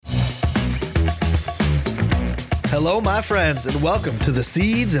Hello, my friends, and welcome to the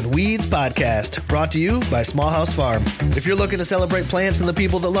Seeds and Weeds podcast, brought to you by Small House Farm. If you're looking to celebrate plants and the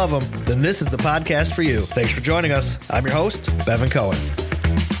people that love them, then this is the podcast for you. Thanks for joining us. I'm your host, Bevan Cohen.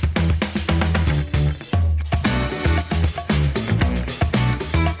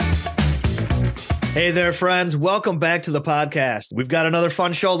 Hey there, friends. Welcome back to the podcast. We've got another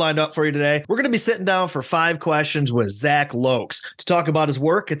fun show lined up for you today. We're going to be sitting down for 5 questions with Zach Loeks to talk about his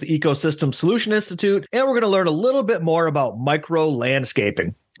work at the Ecosystem Solution Institute, and we're going to learn a little bit more about micro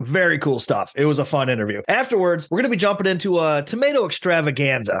landscaping. Very cool stuff. It was a fun interview. Afterwards, we're going to be jumping into a tomato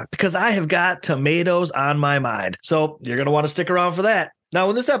extravaganza because I have got tomatoes on my mind. So you're going to want to stick around for that. Now,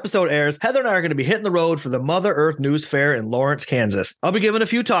 when this episode airs, Heather and I are going to be hitting the road for the Mother Earth News Fair in Lawrence, Kansas. I'll be giving a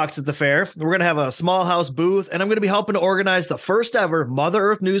few talks at the fair. We're going to have a small house booth, and I'm going to be helping to organize the first ever Mother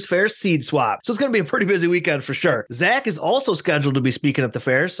Earth News Fair seed swap. So it's going to be a pretty busy weekend for sure. Zach is also scheduled to be speaking at the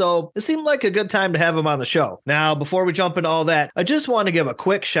fair, so it seemed like a good time to have him on the show. Now, before we jump into all that, I just want to give a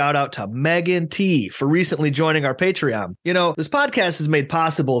quick shout out to Megan T for recently joining our Patreon. You know, this podcast is made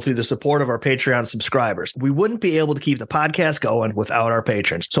possible through the support of our Patreon subscribers. We wouldn't be able to keep the podcast going without our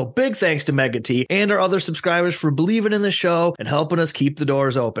patrons. So big thanks to Megan T and our other subscribers for believing in the show and helping us keep the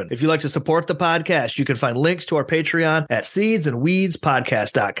doors open. If you'd like to support the podcast, you can find links to our Patreon at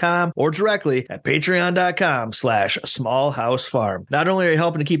seedsandweedspodcast.com or directly at patreon.com/smallhousefarm. Not only are you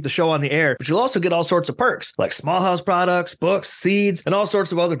helping to keep the show on the air, but you'll also get all sorts of perks like small house products, books, seeds, and all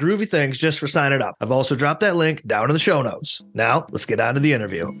sorts of other groovy things just for signing up. I've also dropped that link down in the show notes. Now, let's get on to the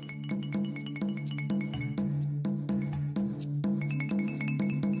interview.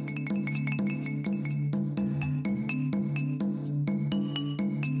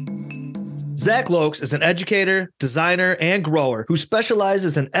 Zach Loeks is an educator, designer, and grower who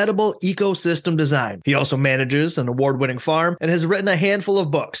specializes in edible ecosystem design. He also manages an award-winning farm and has written a handful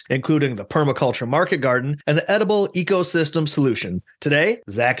of books, including The Permaculture Market Garden and The Edible Ecosystem Solution. Today,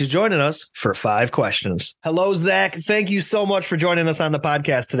 Zach is joining us for 5 questions. Hello, Zach. Thank you so much for joining us on the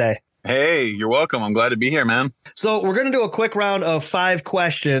podcast today. Hey, you're welcome. I'm glad to be here, man. So we're going to do a quick round of 5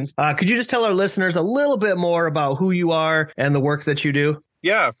 questions. Could you just tell our listeners a little bit more about who you are and the work that you do?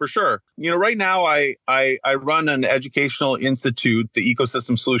 Yeah, for sure. You know, right now I run an educational institute, the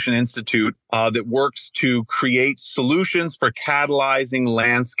Ecosystem Solution Institute, that works to create solutions for catalyzing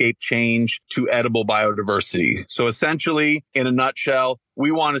landscape change to edible biodiversity. So essentially, in a nutshell,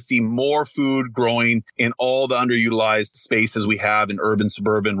 we want to see more food growing in all the underutilized spaces we have in urban,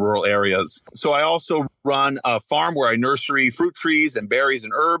 suburban, rural areas. So I also run a farm where I nursery fruit trees and berries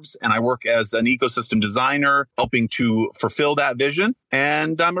and herbs, and I work as an ecosystem designer, helping to fulfill that vision.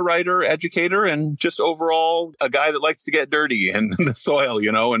 And I'm a writer, educator, and just overall a guy that likes to get dirty in the soil,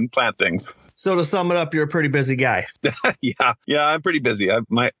 you know, and plant things. So to sum it up, you're a pretty busy guy. Yeah, I'm pretty busy.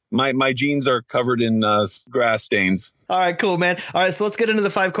 My jeans are covered in grass stains. All right, cool, man. All right, so let's get into the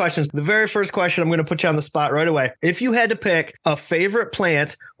 5 questions. The very first question, I'm going to put you on the spot right away. If you had to pick a favorite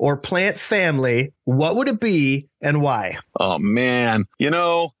plant or plant family, what would it be and why? Oh, man. You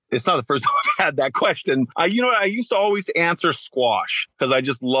know, it's not the first time I've had that question. I used to always answer squash because I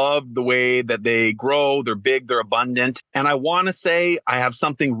just love the way that they grow. They're big, they're abundant. And I want to say I have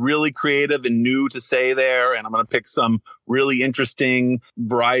something really creative and new to say there. And I'm going to pick some really interesting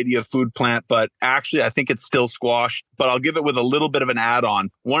variety of food plant. But actually, I think it's still squash. But I'll give it with a little bit of an add-on.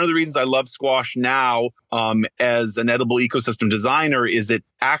 One of the reasons I love squash now as an edible ecosystem designer is it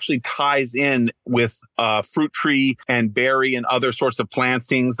actually ties in with fruit tree and berry and other sorts of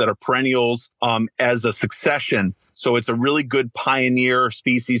plantings that are perennials as a succession. So it's a really good pioneer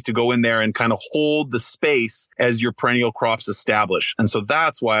species to go in there and kind of hold the space as your perennial crops establish. And so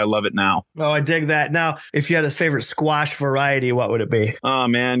that's why I love it now. Oh, I dig that. Now, if you had a favorite squash variety, what would it be? Oh,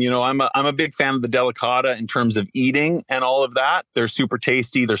 man, you know, I'm a big fan of the delicata in terms of eating and all of that. They're super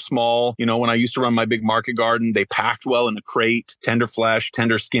tasty. They're small. You know, when I used to run my big market garden, they packed well in a crate, tender flesh,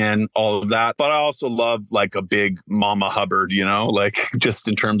 tender skin, all of that. But I also love like a big Mama Hubbard, you know, like just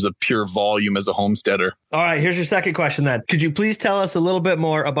in terms of pure volume as a homesteader. All right, here's your second question then. Could you please tell us a little bit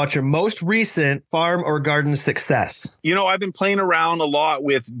more about your most recent farm or garden success? You know, I've been playing around a lot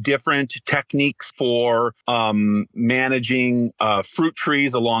with different techniques for managing fruit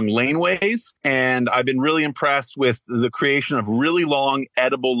trees along laneways. And I've been really impressed with the creation of really long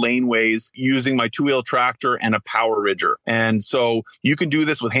edible laneways using my 2-wheel tractor and a power ridger. And so you can do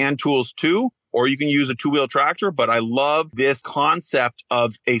this with hand tools too. or you can use a two-wheel tractor. But I love this concept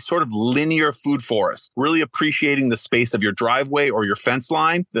of a sort of linear food forest, really appreciating the space of your driveway or your fence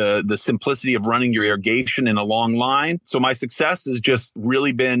line, the simplicity of running your irrigation in a long line. So my success has just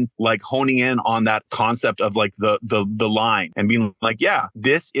really been like honing in on that concept of like the line and being like, yeah,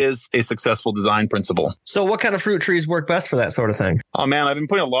 this is a successful design principle. So what kind of fruit trees work best for that sort of thing? Oh man, I've been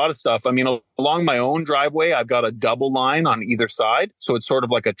putting a lot of stuff. I mean, along my own driveway, I've got a double line on either side. So it's sort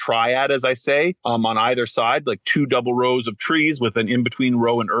of like a triad, as I say, on either side, like two double rows of trees with an in-between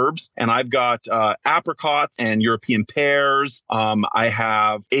row and herbs. And I've got apricots and European pears. I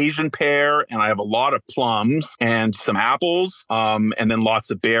have Asian pear, and I have a lot of plums and some apples, and then lots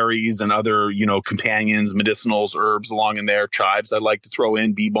of berries and other, companions, medicinals, herbs along in there, chives I like to throw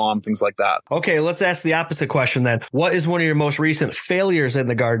in, bee balm, things like that. Okay, let's ask the opposite question then. What is one of your most recent failures in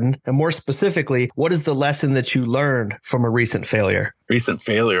the garden? And more specifically, what is the lesson that you learned from a recent failure? Recent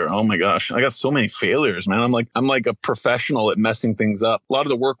failure. Oh my gosh. I got so many failures, man. I'm like a professional at messing things up. A lot of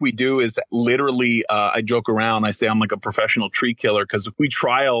the work we do is literally, I joke around. I say I'm like a professional tree killer because we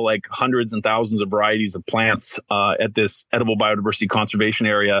trial like hundreds and thousands of varieties of plants at this edible biodiversity conservation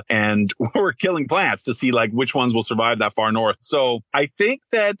area. And we're killing plants to see like which ones will survive that far north. So I think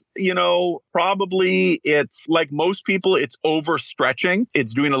that, probably it's like most people, it's overstretching.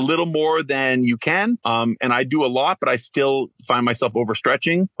 It's doing a little more than you can. And I do a lot, but I still find myself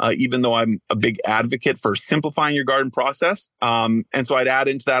overstretching, even though I'm a big advocate for simplifying your garden process. And so I'd add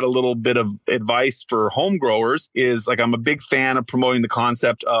into that a little bit of advice for home growers is like, I'm a big fan of promoting the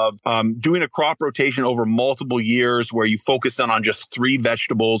concept of doing a crop rotation over multiple years where you focus on just 3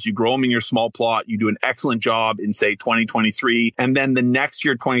 vegetables, you grow them in your small plot, you do an excellent job in say 2023. And then the next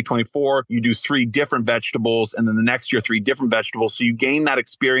year, 2024, you do 3 different vegetables. And then the next year, 3 different vegetables. So you gain that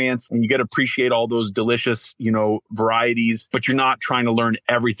experience and you get to appreciate all those delicious, varieties, but you're not trying to learn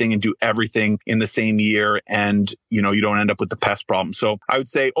everything and do everything in the same year. And, you don't end up with the pest problem. So I would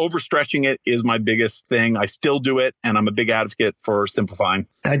say overstretching it is my biggest thing. I still do it. And I'm a big advocate for simplifying.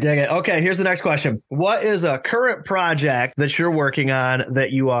 I dig it. Okay, here's the next question. What is a current project that you're working on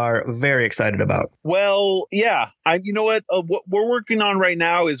that you are very excited about? Well, yeah. What we're working on right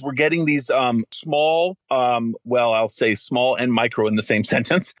now is we're getting these small, I'll say small and micro in the same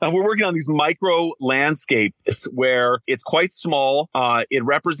sentence. We're working on these micro landscapes where it's quite small. It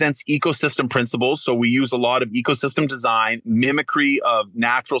represents ecosystem principles. So we use a lot of ecosystem design, mimicry of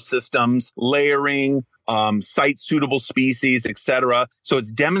natural systems, layering, site-suitable species, etc. So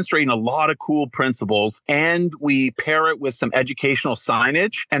it's demonstrating a lot of cool principles, and we pair it with some educational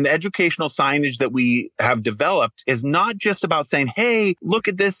signage. And the educational signage that we have developed is not just about saying, hey, look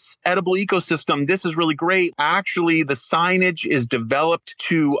at this edible ecosystem. This is really great. Actually, the signage is developed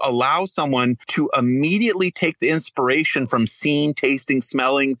to allow someone to immediately take the inspiration from seeing, tasting,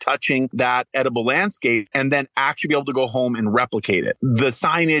 smelling, touching that edible landscape, and then actually be able to go home and replicate it. The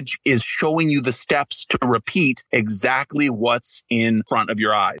signage is showing you the steps to repeat exactly what's in front of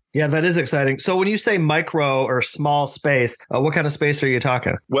your eyes. Yeah, that is exciting. So when you say micro or small space, what kind of space are you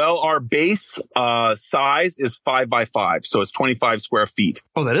talking? Well, our base size is 5 by 5. So it's 25 square feet.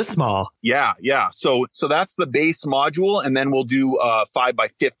 Oh, that is small. Yeah. So that's the base module. And then we'll do 5 by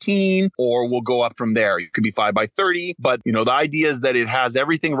 15, or we'll go up from there. It could be 5 by 30. But, the idea is that it has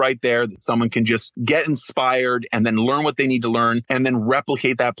everything right there that someone can just get inspired and then learn what they need to learn and then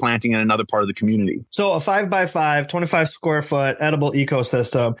replicate that planting in another part of the community. So a 5 by 5, 25 square foot edible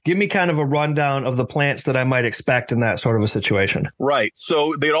ecosystem. Give me kind of a rundown of the plants that I might expect in that sort of a situation. Right.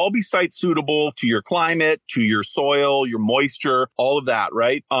 So they'd all be site suitable to your climate, to your soil, your moisture, all of that,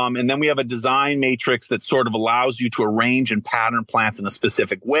 right? And then we have a design matrix that sort of allows you to arrange and pattern plants in a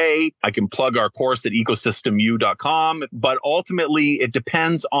specific way. I can plug our course at ecosystemu.com, but ultimately it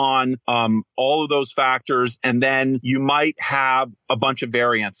depends on all of those factors. And then you might have a bunch of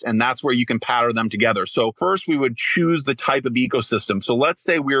variants, and that's where you can pattern them together. So first we would choose the type of ecosystem. So let's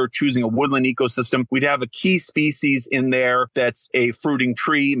say we were choosing a woodland ecosystem. We'd have a key species in there that's a fruiting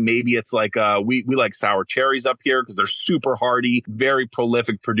tree. Maybe it's like, we like sour cherries up here because they're super hardy, very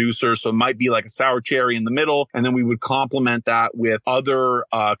prolific producers. So it might be like a sour cherry in the middle. And then we would complement that with other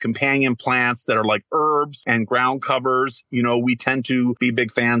companion plants that are like herbs and ground covers. We tend to be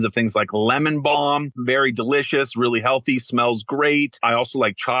big fans of things like lemon balm, very delicious, really healthy, smells great. I also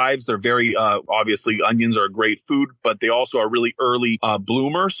like chives. They're very obvious obviously onions are a great food, but they also are really early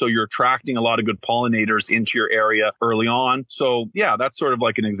bloomer. So you're attracting a lot of good pollinators into your area early on. So yeah, that's sort of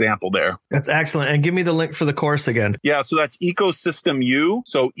like an example there. That's excellent. And give me the link for the course again. Yeah, so that's Ecosystem U.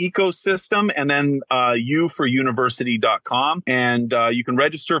 So ecosystem and then U for university.com. And you can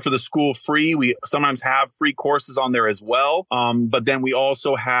register for the school free. We sometimes have free courses on there as well. But then we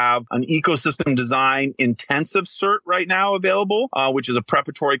also have an ecosystem design intensive cert right now available, which is a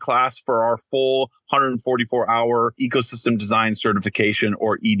preparatory class for our full 144-hour ecosystem design certification,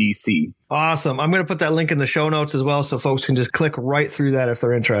 or EDC. Awesome. I'm going to put that link in the show notes as well, so folks can just click right through that if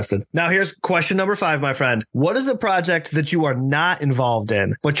they're interested. Now, here's question number 5, my friend. What is a project that you are not involved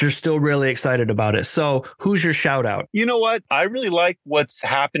in, but you're still really excited about it? So who's your shout out? You know what? I really like what's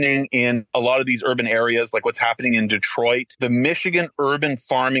happening in a lot of these urban areas, like what's happening in Detroit, the Michigan Urban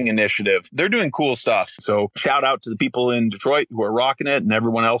Farming Initiative. They're doing cool stuff. So shout out to the people in Detroit who are rocking it, and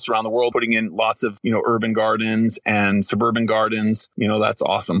everyone else around the world putting in lots of, urban gardens and suburban gardens. That's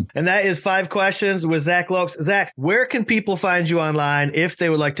awesome. And that is 5 questions with Zach Loeks. Zach, where can people find you online if they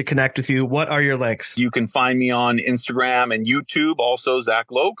would like to connect with you? What are your links? You can find me on Instagram and YouTube, also Zach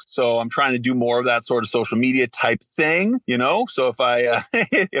Loeks. So I'm trying to do more of that sort of social media type thing, So if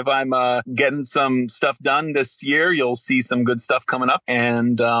if I'm getting some stuff done this year, you'll see some good stuff coming up.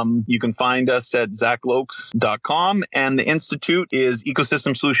 And you can find us at zachlokes.com, and the institute is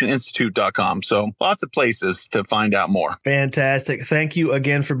ecosystemsolutioninstitute.com. So lots of places to find out more. Fantastic. Thank you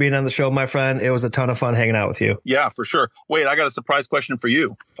again for being on the show, my friend. It was a ton of fun hanging out with you. Yeah, for sure. Wait, I got a surprise question for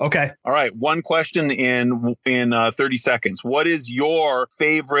you. Okay. All right. One question in 30 seconds. What is your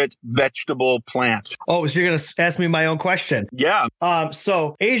favorite vegetable plant? Oh, so you're going to ask me my own question? Yeah.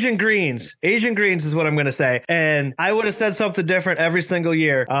 So Asian greens. Asian greens is what I'm going to say. And I would have said something different every single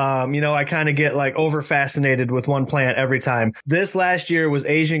year. I kind of get like over fascinated with one plant every time. This last year was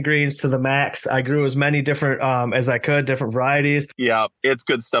Asian greens to the max. I grew as many different as I could, different varieties. Yeah, it's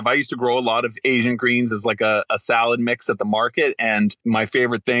good stuff. I used to grow a lot of Asian greens as like a salad mix at the market. And my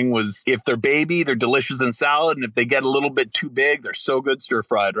favorite thing was, if they're baby, they're delicious in salad. And if they get a little bit too big, they're so good stir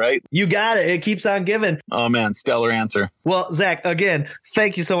fried, right? You got it. It keeps on giving. Oh, man. Stellar answer. Well, Zach, again,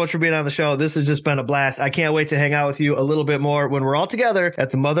 thank you so much for being on the show. This has just been a blast. I can't wait to hang out with you a little bit more when we're all together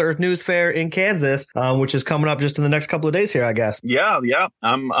at the Mother Earth News Fair in Kansas, which is coming up just in the next couple of days here, I guess. Yeah.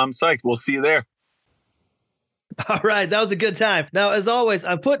 I'm psyched. We'll see you there. All right. That was a good time. Now, as always,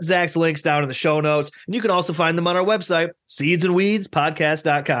 I've put Zach's links down in the show notes, and you can also find them on our website,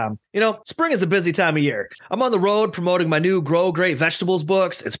 seedsandweedspodcast.com. Spring is a busy time of year. I'm on the road promoting my new Grow Great Vegetables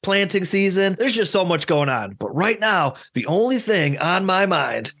books. It's planting season. There's just so much going on. But right now, the only thing on my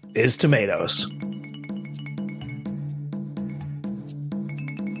mind is tomatoes.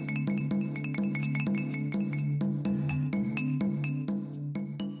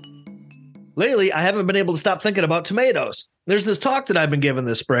 Lately, I haven't been able to stop thinking about tomatoes. There's this talk that I've been giving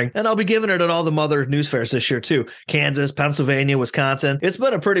this spring, and I'll be giving it at all the Mother News Fairs this year too. Kansas, Pennsylvania, Wisconsin. It's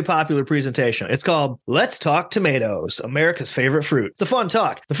been a pretty popular presentation. It's called Let's Talk Tomatoes, America's Favorite Fruit. It's a fun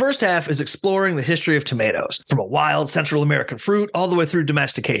talk. The first half is exploring the history of tomatoes, from a wild Central American fruit all the way through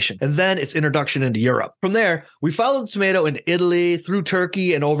domestication, and then its introduction into Europe. From there, we follow the tomato into Italy, through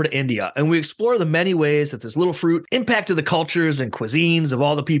Turkey, and over to India, and we explore the many ways that this little fruit impacted the cultures and cuisines of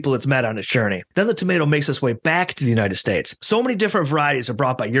all the people it's met on its journey. Then the tomato makes its way back to the United States. So many different varieties are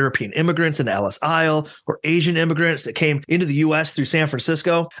brought by European immigrants into Ellis Isle, or Asian immigrants that came into the U.S. through San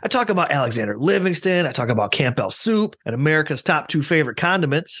Francisco. I talk about Alexander Livingston. I talk about Campbell soup and America's top 2 favorite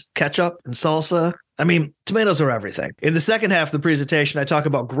condiments, ketchup and salsa. I mean, tomatoes are everything. In the second half of the presentation, I talk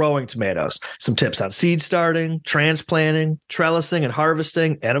about growing tomatoes, some tips on seed starting, transplanting, trellising and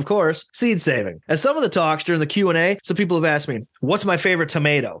harvesting, and of course, seed saving. As some of the talks during the Q&A, some people have asked me, what's my favorite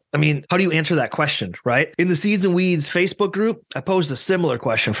tomato? I mean, how do you answer that question, right? In the Seeds and Weeds Facebook group, I posed a similar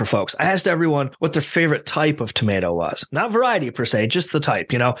question for folks. I asked everyone what their favorite type of tomato was. Not variety per se, just the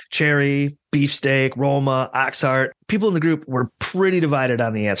type, cherry, beefsteak, Roma, Oxheart. People in the group were pretty divided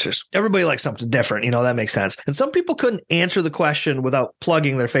on the answers. Everybody likes something different, that makes sense. And some people couldn't answer the question without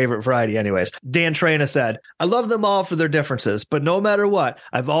plugging their favorite variety anyways. Dan Trena said, I love them all for their differences, but no matter what,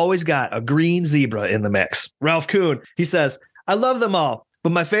 I've always got a green zebra in the mix. Ralph Kuhn, he says, I love them all,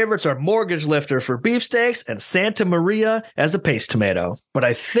 but my favorites are Mortgage Lifter for beefsteaks and Santa Maria as a paste tomato. But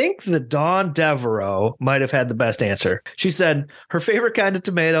I think that Dawn Devereaux might have had the best answer. She said her favorite kind of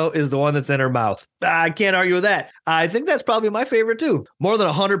tomato is the one that's in her mouth. I can't argue with that. I think that's probably my favorite too. More than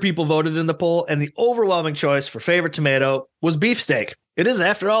 100 people voted in the poll, and the overwhelming choice for favorite tomato was beefsteak. It is,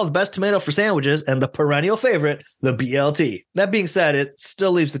 after all, the best tomato for sandwiches and the perennial favorite, the BLT. That being said, it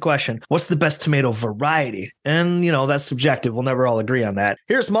still leaves the question, what's the best tomato variety? And, that's subjective. We'll never all agree on that.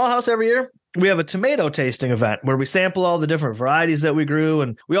 Here at Small House every year, we have a tomato tasting event where we sample all the different varieties that we grew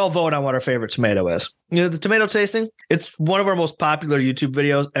and we all vote on what our favorite tomato is. You know, the tomato tasting, it's one of our most popular YouTube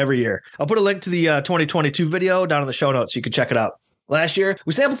videos every year. I'll put a link to the 2022 video down in the show notes so you can check it out. Last year,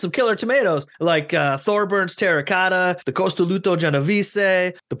 we sampled some killer tomatoes like Thorburns Terracotta, the Costoluto Genovese,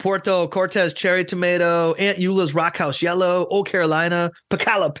 the Puerto Cortez Cherry Tomato, Aunt Eula's Rockhouse Yellow, Old Carolina,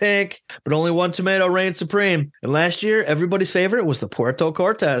 Pacala Pink, but only one tomato reigned supreme. And last year, everybody's favorite was the Puerto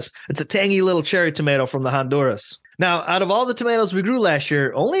Cortez. It's a tangy little cherry tomato from the Honduras. Now, out of all the tomatoes we grew last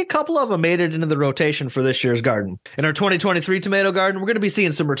year, only a couple of them made it into the rotation for this year's garden. In our 2023 tomato garden, we're going to be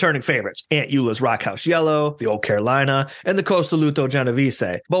seeing some returning favorites. Aunt Eula's Rockhouse Yellow, the Old Carolina, and the Costoluto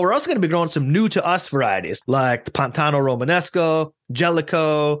Genovese. But we're also going to be growing some new-to-us varieties, like the Pantano Romanesco,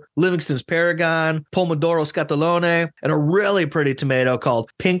 Jellicoe, Livingston's Paragon, Pomodoro Scatolone, and a really pretty tomato called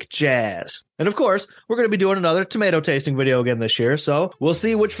Pink Jazz. And of course, we're going to be doing another tomato tasting video again this year, so we'll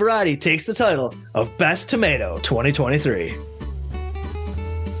see which variety takes the title of Best Tomato 2023.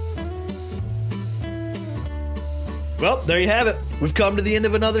 Well, there you have it. We've come to the end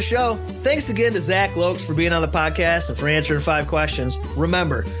of another show. Thanks again to Zach Loeks for being on the podcast and for answering 5 questions.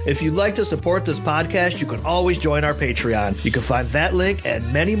 Remember, if you'd like to support this podcast, you can always join our Patreon. You can find that link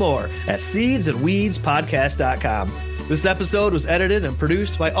and many more at seedsandweedspodcast.com. This episode was edited and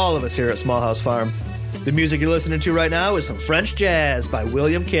produced by all of us here at Small House Farm. The music you're listening to right now is some French jazz by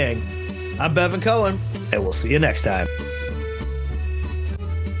William King. I'm Bevan Cohen, and we'll see you next time.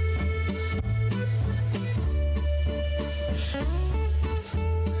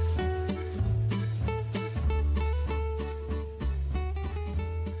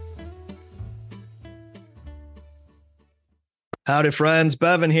 Howdy, friends.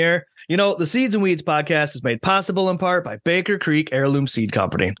 Bevan here. You know, the Seeds and Weeds podcast is made possible in part by Baker Creek Heirloom Seed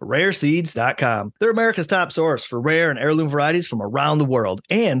Company, rareseeds.com. They're America's top source for rare and heirloom varieties from around the world,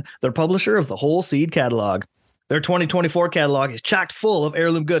 and they're publisher of the whole seed catalog. Their 2024 catalog is chock full of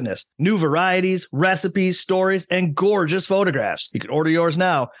heirloom goodness, new varieties, recipes, stories, and gorgeous photographs. You can order yours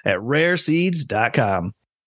now at rareseeds.com.